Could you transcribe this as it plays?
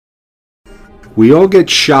We all get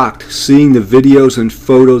shocked seeing the videos and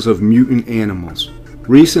photos of mutant animals.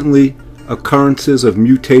 Recently, occurrences of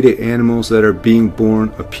mutated animals that are being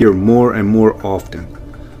born appear more and more often.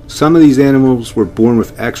 Some of these animals were born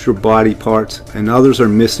with extra body parts, and others are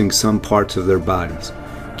missing some parts of their bodies.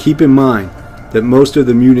 Keep in mind that most of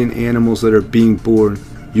the mutant animals that are being born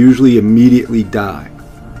usually immediately die.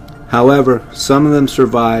 However, some of them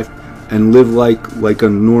survive and live like a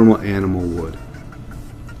normal animal would.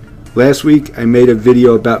 Last week I made a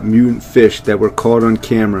video about mutant fish that were caught on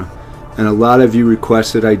camera, and a lot of you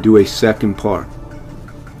requested I do a second part.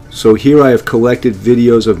 So here I have collected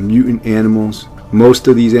videos of mutant animals. Most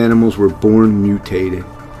of these animals were born mutated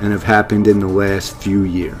and have happened in the last few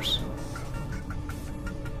years.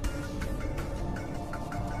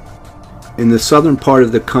 In the southern part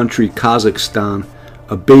of the country, Kazakhstan,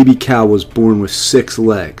 a baby cow was born with 6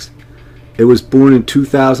 legs. It was born in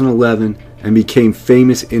 2011 and became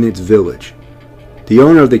famous in its village. The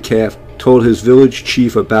owner of the calf told his village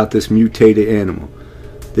chief about this mutated animal.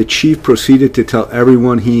 The chief proceeded to tell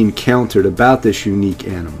everyone he encountered about this unique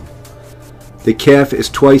animal. The calf is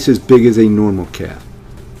twice as big as a normal calf.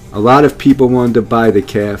 A lot of people wanted to buy the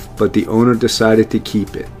calf, but the owner decided to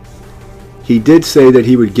keep it. He did say that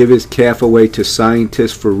he would give his calf away to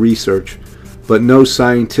scientists for research, but no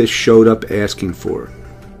scientists showed up asking for it.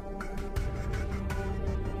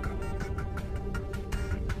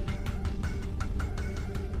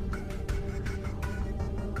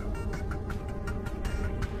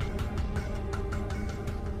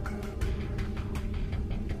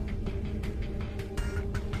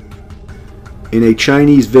 In a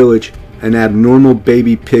Chinese village, an abnormal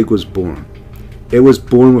baby pig was born. It was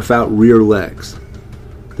born without rear legs.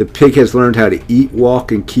 The pig has learned how to eat,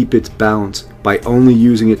 walk, and keep its balance by only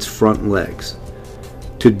using its front legs.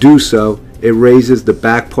 To do so, it raises the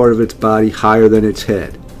back part of its body higher than its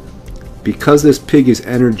head. Because this pig is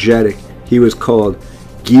energetic, he was called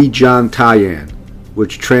Gijan Tayan,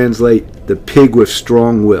 which translates the pig with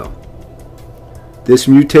strong will. This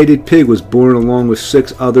mutated pig was born along with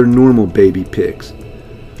 6 other normal baby pigs.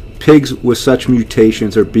 Pigs with such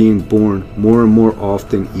mutations are being born more and more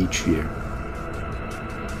often each year.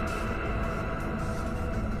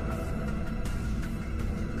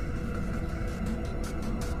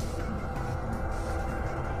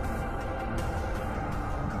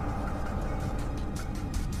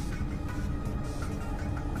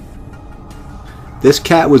 This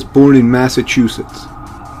cat was born in Massachusetts.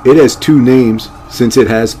 It has 2 names since it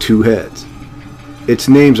has 2 heads. Its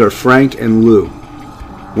names are Frank and Lou.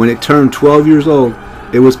 When it turned 12 years old,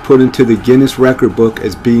 it was put into the Guinness Record Book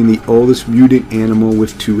as being the oldest mutant animal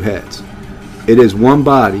with 2 heads. It has 1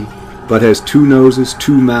 body, but has 2 noses,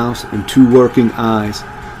 2 mouths, and 2 working eyes,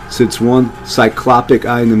 since one cyclopic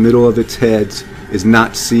eye in the middle of its head is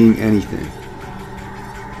not seeing anything.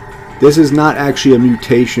 This is not actually a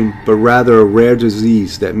mutation, but rather a rare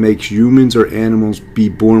disease that makes humans or animals be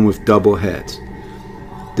born with double heads.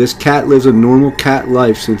 This cat lives a normal cat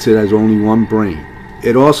life since it has only 1 brain.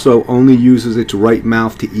 It also only uses its right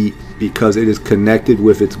mouth to eat because it is connected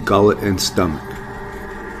with its gullet and stomach.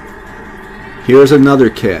 Here's another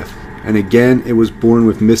calf, and again it was born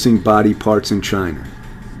with missing body parts in China.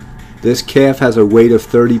 This calf has a weight of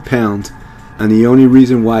 30 pounds, and the only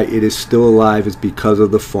reason why it is still alive is because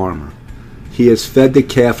of the farmer. He has fed the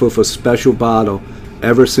calf with a special bottle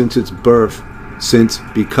ever since its birth, since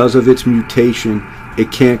because of its mutation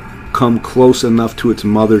it can't come close enough to its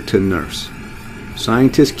mother to nurse.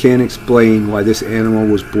 Scientists can't explain why this animal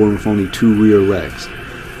was born with only 2 rear legs.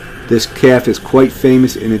 This calf is quite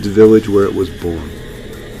famous in its village where it was born.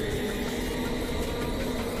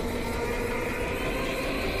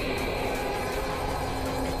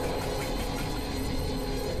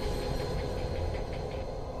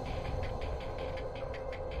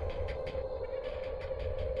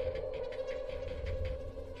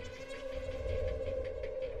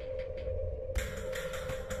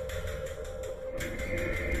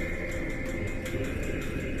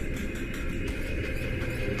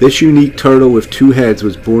 This unique turtle with 2 heads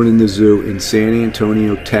was born in the zoo in San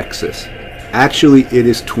Antonio, Texas. Actually, it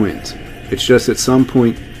is twins. It's just at some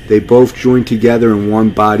point they both joined together in 1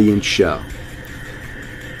 body and shell.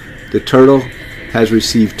 The turtle has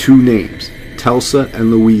received 2 names, Telsa and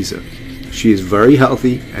Louisa. She is very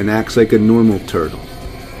healthy and acts like a normal turtle.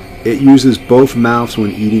 It uses both mouths when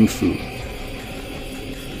eating food.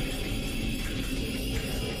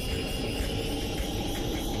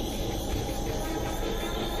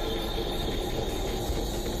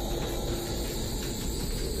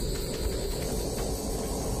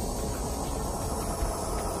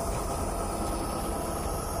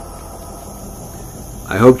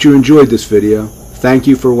 I hope you enjoyed this video. Thank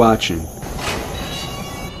you for watching.